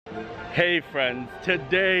Hey friends,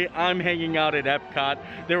 today I'm hanging out at Epcot.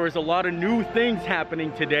 There was a lot of new things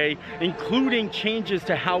happening today, including changes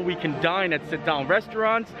to how we can dine at sit-down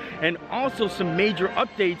restaurants, and also some major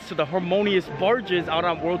updates to the Harmonious barges out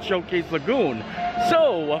on World Showcase Lagoon.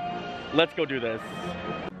 So, let's go do this.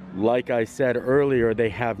 Like I said earlier, they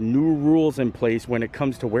have new rules in place when it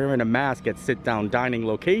comes to wearing a mask at sit-down dining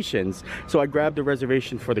locations. So I grabbed a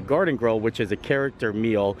reservation for the Garden Grill, which is a character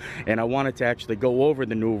meal, and I wanted to actually go over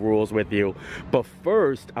the new rules with you. But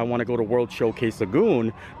first, I want to go to World Showcase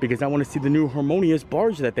Lagoon because I want to see the new Harmonious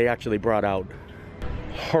barge that they actually brought out.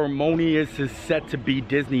 Harmonious is set to be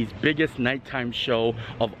Disney's biggest nighttime show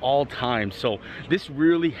of all time, so this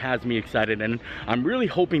really has me excited, and I'm really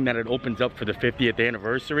hoping that it opens up for the 50th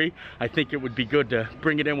anniversary. I think it would be good to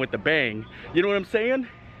bring it in with a bang. You know what I'm saying?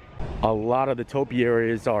 A lot of the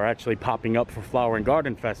topiaries are actually popping up for Flower and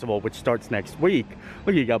Garden Festival, which starts next week.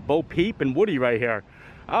 Look, you got Bo Peep and Woody right here.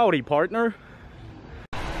 Howdy, partner.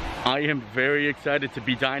 I am very excited to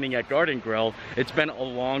be dining at Garden Grill. It's been a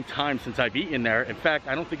long time since I've eaten there. In fact,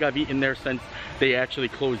 I don't think I've eaten there since they actually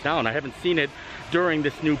closed down. I haven't seen it during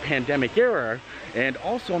this new pandemic era. And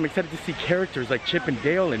also, I'm excited to see characters like Chip and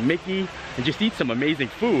Dale and Mickey and just eat some amazing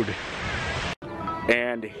food.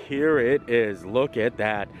 And here it is. Look at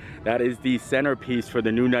that. That is the centerpiece for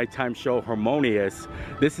the new nighttime show, Harmonious.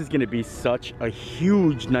 This is going to be such a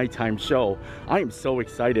huge nighttime show. I am so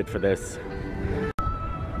excited for this.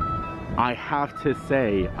 I have to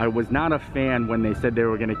say, I was not a fan when they said they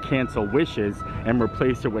were going to cancel Wishes and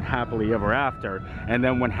replace it with Happily Ever After. And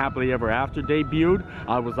then when Happily Ever After debuted,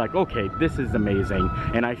 I was like, okay, this is amazing.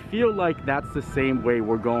 And I feel like that's the same way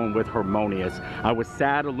we're going with Harmonious. I was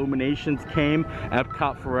sad Illuminations came.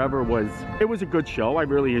 Epcot Forever was a good show. I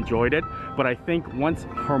really enjoyed it. But I think once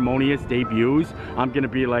Harmonious debuts, I'm going to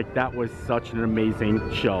be like, that was such an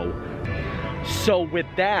amazing show. So with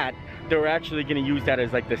that, they're actually going to use that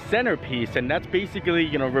as like the centerpiece, and that's basically,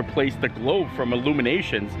 you know, replace the globe from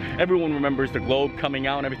Illuminations. Everyone remembers the globe coming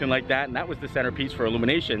out and everything like that, and that was the centerpiece for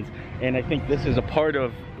Illuminations. And I think this is a part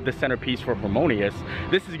of the centerpiece for Harmonious.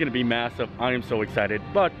 This is going to be massive. I am so excited,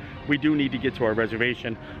 but we do need to get to our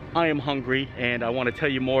reservation. I am hungry, and I want to tell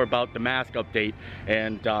you more about the mask update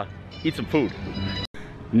and eat some food.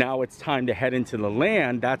 Now it's time to head into the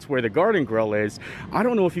land. That's where the Garden Grill is. I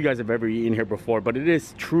don't know if you guys have ever eaten here before, but it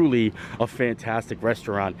is truly a fantastic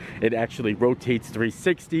restaurant. It actually rotates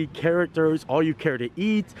 360, characters, all you care to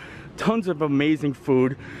eat, tons of amazing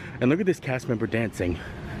food. And look at this cast member dancing.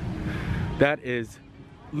 That is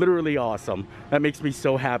literally awesome. That makes me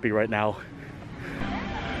so happy right now.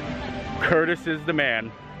 Curtis is the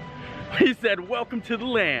man. He said, welcome to the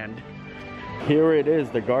land. Here it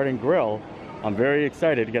is, the Garden Grill. I'm very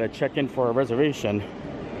excited. Gotta check in for a reservation.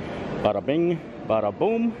 Bada bing, bada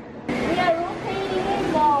boom. We are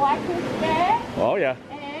rotating the watches there. Oh yeah.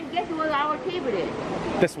 And guess what our table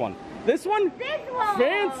is? This one. This one? This one.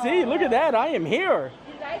 Fancy. Look at that. I am here.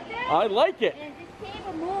 You like that? I like it. And this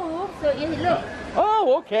table moves, so you look.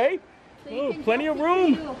 Oh, okay. So you can plenty of just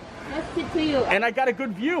room. Just sit to you. And I got a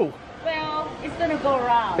good view. Well, it's gonna go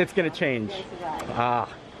around. It's gonna change. That's right.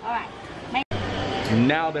 Ah. All right.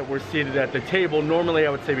 Now that we're seated at the table, normally I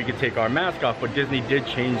would say we could take our mask off, but Disney did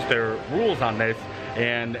change their rules on this,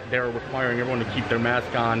 and they're requiring everyone to keep their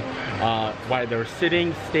mask on while they're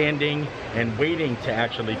sitting, standing, and waiting to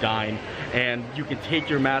actually dine. And you can take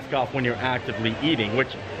your mask off when you're actively eating,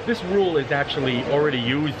 which this rule is actually already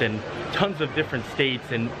used in tons of different states,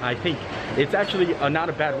 and I think it's actually not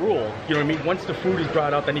a bad rule. You know what I mean? Once the food is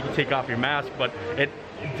brought out, then you can take off your mask, but it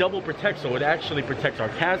double protects, so it actually protects our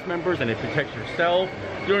cast members and it protects yourself.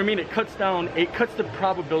 You know what I mean? It cuts the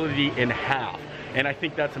probability in half, and I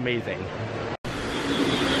think that's amazing.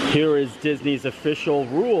 Here is Disney's official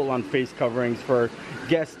rule on face coverings for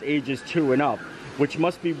guests ages 2 and up, which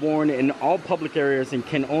must be worn in all public areas and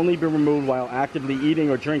can only be removed while actively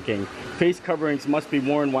eating or drinking. Face coverings must be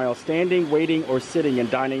worn while standing, waiting, or sitting in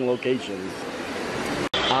dining locations.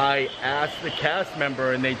 I asked the cast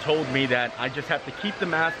member and they told me that I just have to keep the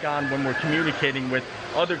mask on when we're communicating with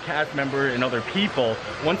other cast members and other people.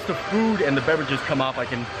 Once the food and the beverages come off, I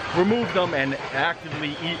can remove them and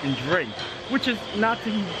actively eat and drink, which is not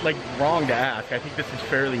like wrong to ask. I think this is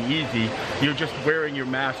fairly easy. You're just wearing your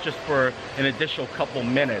mask just for an additional couple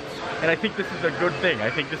minutes. And I think this is a good thing. I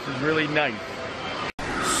think this is really nice.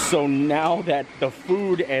 So now that the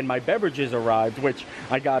food and my beverages arrived, which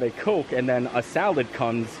I got a Coke and then a salad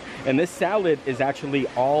comes, and this salad is actually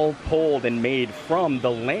all pulled and made from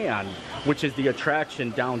the land, which is the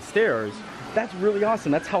attraction downstairs. That's really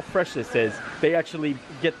awesome. That's how fresh this is. They actually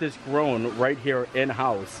get this grown right here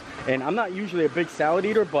in-house. And I'm not usually a big salad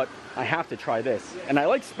eater, but I have to try this. And I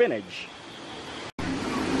like spinach.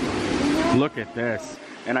 Look at this.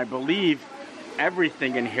 And I believe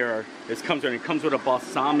everything in here comes with a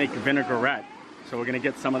balsamic vinaigrette. So we're gonna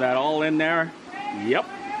get some of that all in there. Yep.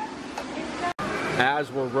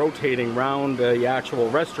 As we're rotating around the actual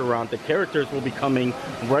restaurant, the characters will be coming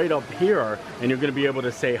right up here, and you're going to be able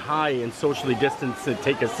to say hi and socially distance and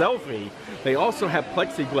take a selfie. They also have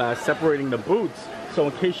plexiglass separating the booths, so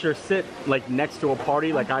in case you're like next to a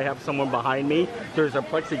party, like I have someone behind me, there's a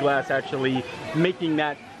plexiglass actually making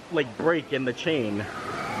that like break in the chain.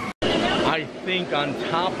 I think on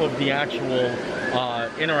top of the actual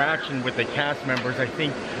interaction with the cast members, I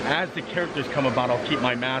think as the characters come about, I'll keep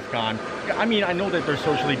my mask on. I mean, I know that they're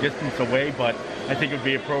socially distanced away, but I think it would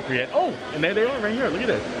be appropriate. Oh, and there they are right here. Look at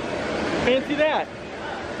this. Fancy that.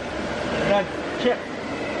 That's Chip.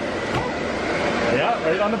 Yeah,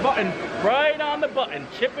 right on the button. Right on the button.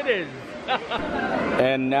 Chip it is.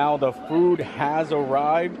 And now the food has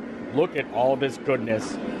arrived. Look at all this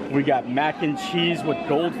goodness. We got mac and cheese with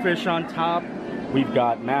goldfish on top. We've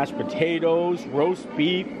got mashed potatoes, roast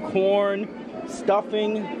beef, corn,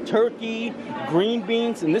 stuffing, turkey, green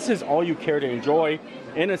beans, and this is all you care to enjoy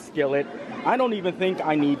in a skillet. I don't even think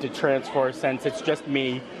I need to transfer since it's just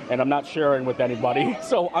me and I'm not sharing with anybody.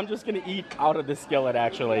 So I'm just gonna eat out of the skillet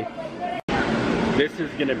actually. This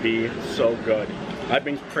is gonna be so good. I've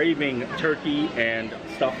been craving turkey and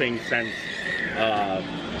stuffing since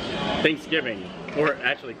Thanksgiving, or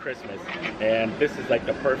actually Christmas, and this is like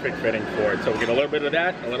the perfect fitting for it. So we get a little bit of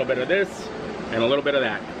that, a little bit of this, and a little bit of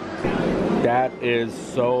that. That is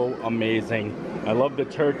so amazing. I love the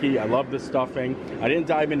turkey, I love the stuffing. I didn't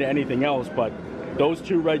dive into anything else, but those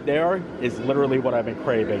two right there is literally what I've been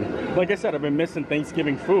craving. Like I said, I've been missing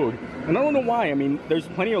Thanksgiving food, and I don't know why. I mean, there's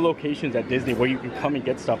plenty of locations at Disney where you can come and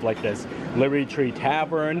get stuff like this. Liberty Tree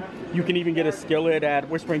Tavern, you can even get a skillet at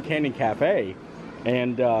Whispering Canyon Cafe.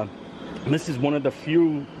 And this is one of the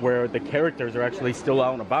few where the characters are actually still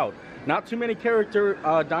out and about. Not too many character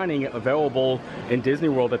dining available in Disney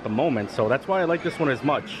World at the moment, so that's why I like this one as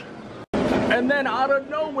much. And then out of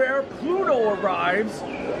nowhere, Pluto arrives.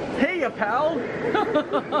 Hey, pal.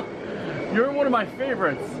 You're one of my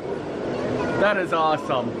favorites. That is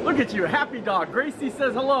awesome. Look at you, happy dog. Gracie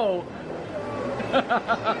says hello.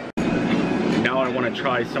 Now I want to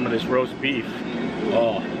try some of this roast beef.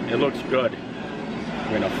 Oh, it looks good.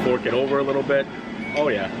 I'm gonna fork it over a little bit. Oh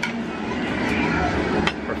yeah.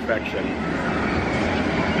 Perfection.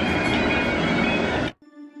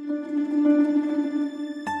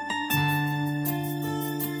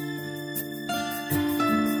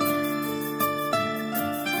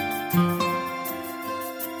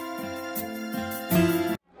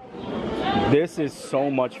 This is so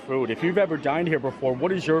much food. If you've ever dined here before,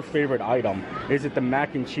 what is your favorite item? Is it the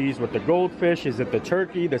mac and cheese with the goldfish? Is it the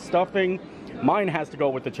turkey, the stuffing? Mine has to go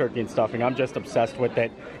with the turkey and stuffing. I'm just obsessed with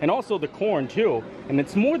it. And also the corn too. And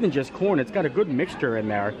it's more than just corn. It's got a good mixture in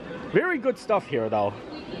there. Very good stuff here though.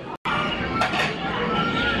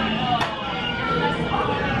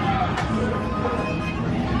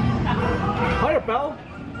 Hiya, pal.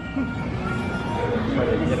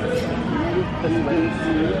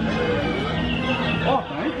 Oh,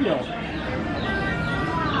 thank you.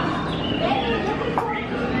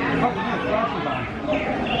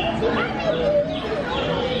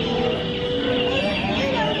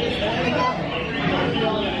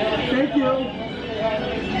 Thank you.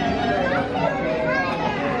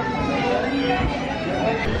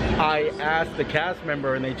 I asked the cast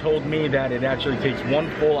member and they told me that it actually takes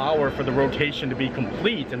 1 full hour for the rotation to be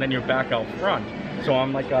complete and then you're back out front. So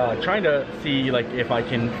I'm like trying to see like if I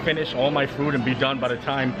can finish all my food and be done by the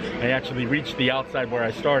time I actually reach the outside where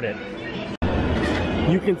I started.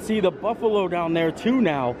 You can see the buffalo down there too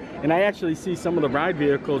now, and I actually see some of the ride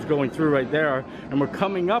vehicles going through right there, and we're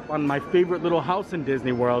coming up on my favorite little house in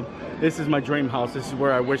Disney World. This is my dream house. This is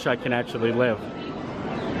where I wish I can actually live.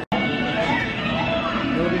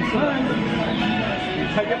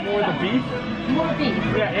 Can I get more of the beef? More beef.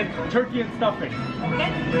 Yeah, and turkey and stuffing.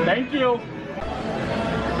 Okay. Thank you.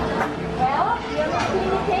 Well, you're clean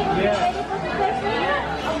the table. Yeah. You ready for the question?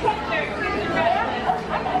 Okay.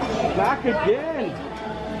 Back again.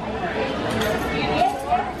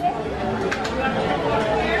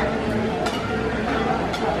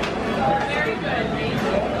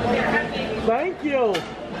 Thank you.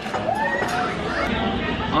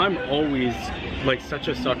 I'm always like such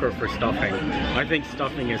a sucker for stuffing. I think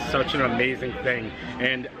stuffing is such an amazing thing,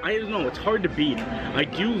 and I don't know, it's hard to beat. I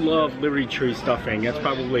do love Liberty Tree stuffing. That's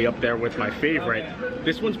probably up there with my favorite.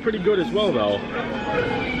 This one's pretty good as well though.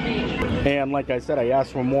 And like I said, I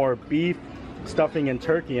asked for more beef, stuffing, and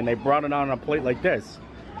turkey, and they brought it on a plate like this.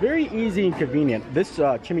 very easy and convenient. This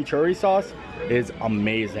chimichurri sauce is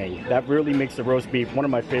amazing. That really makes the roast beef one of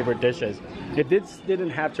my favorite dishes. If this didn't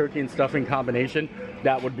have turkey and stuffing combination,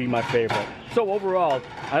 that would be my favorite. So overall,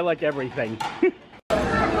 I like everything.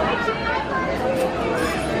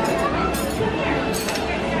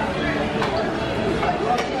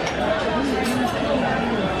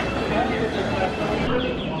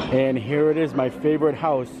 And here it is, my favorite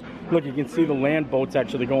house. Look, you can see the land boats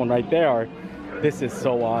actually going right there. This is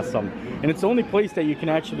so awesome. And it's the only place that you can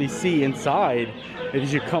actually see inside.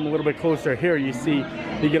 As you come a little bit closer here, you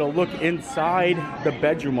get a look inside the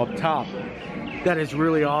bedroom up top. That is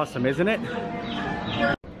really awesome, isn't it?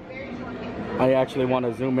 I actually want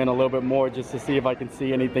to zoom in a little bit more just to see if I can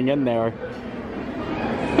see anything in there.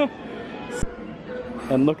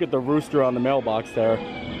 And look at the rooster on the mailbox there.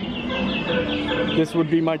 This would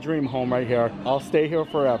be my dream home right here. I'll stay here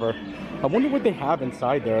forever. I wonder what they have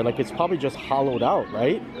inside there. Like, it's probably just hollowed out,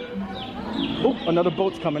 right? Oh, another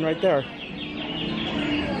boat's coming right there.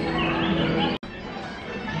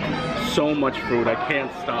 So much food, I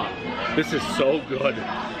can't stop. This is so good.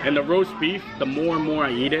 And the roast beef, the more and more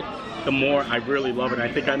I eat it, the more I really love it.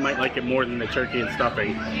 I think I might like it more than the turkey and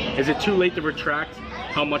stuffing. Is it too late to retract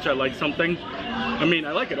how much I like something? I mean,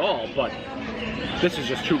 I like it all, but this is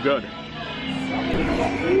just too good.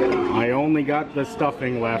 I only got the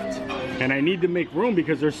stuffing left, and I need to make room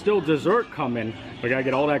because there's still dessert coming. We gotta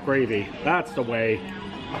get all that gravy. That's the way.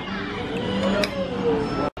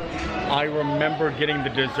 I remember getting the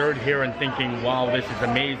dessert here and thinking, wow, this is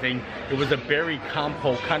amazing. It was a berry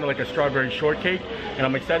compote, kind of like a strawberry shortcake, and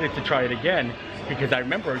I'm excited to try it again because I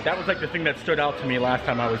remember that was like the thing that stood out to me last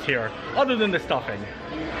time I was here, other than the stuffing.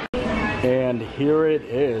 And here it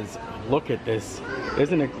is. Look at this.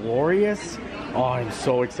 Isn't it glorious? Oh, I'm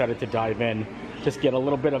so excited to dive in. Just get a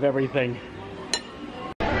little bit of everything.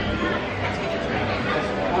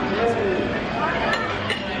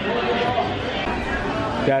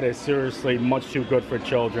 That is seriously much too good for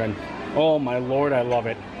children. Oh my Lord, I love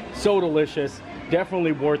it. So delicious.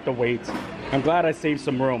 Definitely worth the wait. I'm glad I saved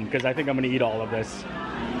some room because I think I'm gonna eat all of this.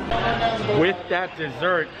 With that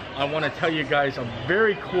dessert, I want to tell you guys a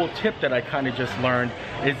very cool tip that I kind of just learned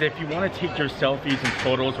is if you want to take your selfies and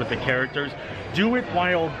photos with the characters, do it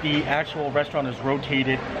while the actual restaurant is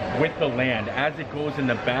rotated with the land. As it goes in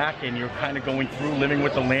the back and you're kind of going through living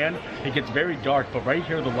with the land, it gets very dark, but right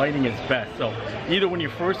here the lighting is best. So either when you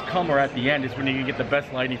first come or at the end is when you can get the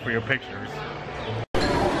best lighting for your pictures.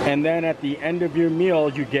 And then at the end of your meal,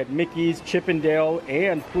 you get Mickey's, Chip 'n Dale,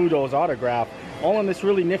 and Pluto's autograph, all on this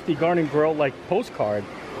really nifty Garden Grill like postcard.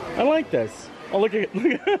 I like this. Oh, look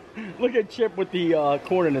at Chip with the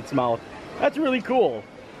corn in its mouth. That's really cool.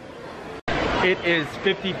 It is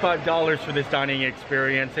 $55 for this dining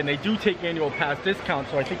experience, and they do take annual pass discount,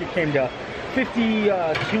 so I think it came to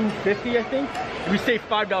 $52.50, I think. We saved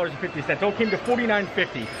 $5.50, so it came to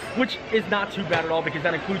 $49.50, which is not too bad at all because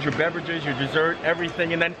that includes your beverages, your dessert,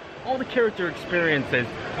 everything, and then all the character experiences.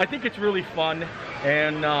 I think it's really fun,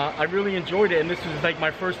 and I really enjoyed it, and this was like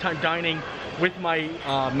my first time dining with my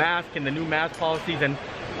mask and the new mask policies, and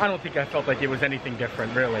I don't think I felt like it was anything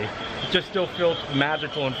different, really. It just still felt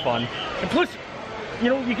magical and fun. And plus, you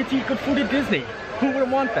know, you get to eat good food at Disney. Who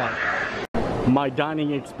wouldn't want that? My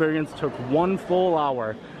dining experience took 1 full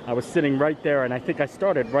hour. I was sitting right there, and I think I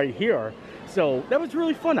started right here. So that was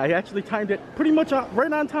really fun. I actually timed it pretty much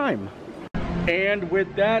right on time. And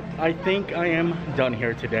with that, I think I am done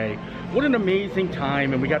here today. What an amazing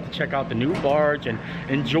time, and we got to check out the new barge and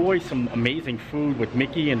enjoy some amazing food with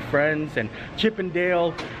Mickey and friends and Chip 'n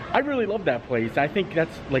Dale. I really love that place. I think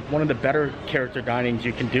that's like one of the better character dinings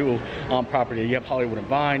you can do on property. You have Hollywood and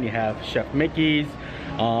Vine, you have Chef Mickey's.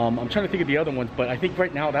 I'm trying to think of the other ones, but I think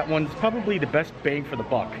right now that one's probably the best bang for the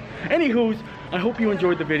buck. Anywho's, I hope you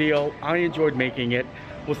enjoyed the video. I enjoyed making it.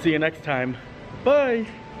 We'll see you next time. Bye.